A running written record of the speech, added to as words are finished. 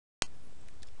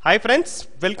Hi friends,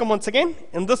 welcome once again.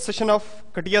 In this session of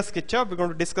CATIA SketchUp, we're going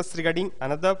to discuss regarding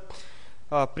another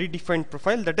predefined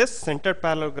profile, that is centered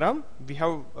parallelogram.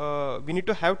 We need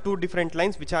to have two different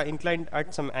lines which are inclined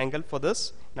at some angle for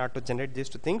this in order to generate these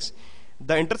two things.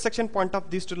 The intersection point of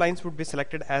these two lines would be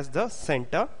selected as the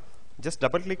center. Just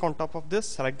double click on top of this,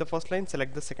 select the first line,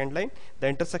 select the second line. The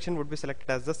intersection would be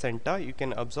selected as the center. You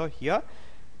can observe here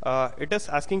it is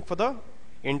asking for the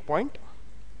endpoint.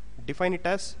 Define it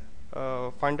as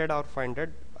funded or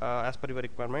funded as per your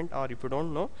requirement, or if you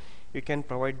don't know, you can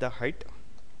provide the height.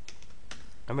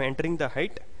 I'm entering the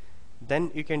height,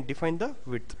 then you can define the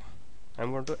width.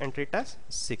 I'm going to enter it as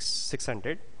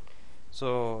 600.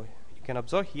 So you can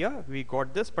observe here we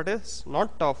got this, but it's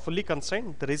not fully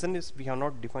constrained. The reason is we have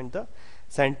not defined the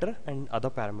center and other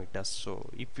parameters. So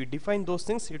if we define those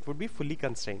things, it would be fully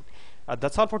constrained.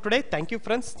 That's all for today. Thank you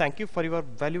friends, thank you for your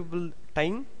valuable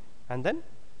time and then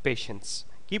patience.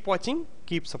 Keep watching,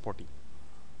 keep supporting.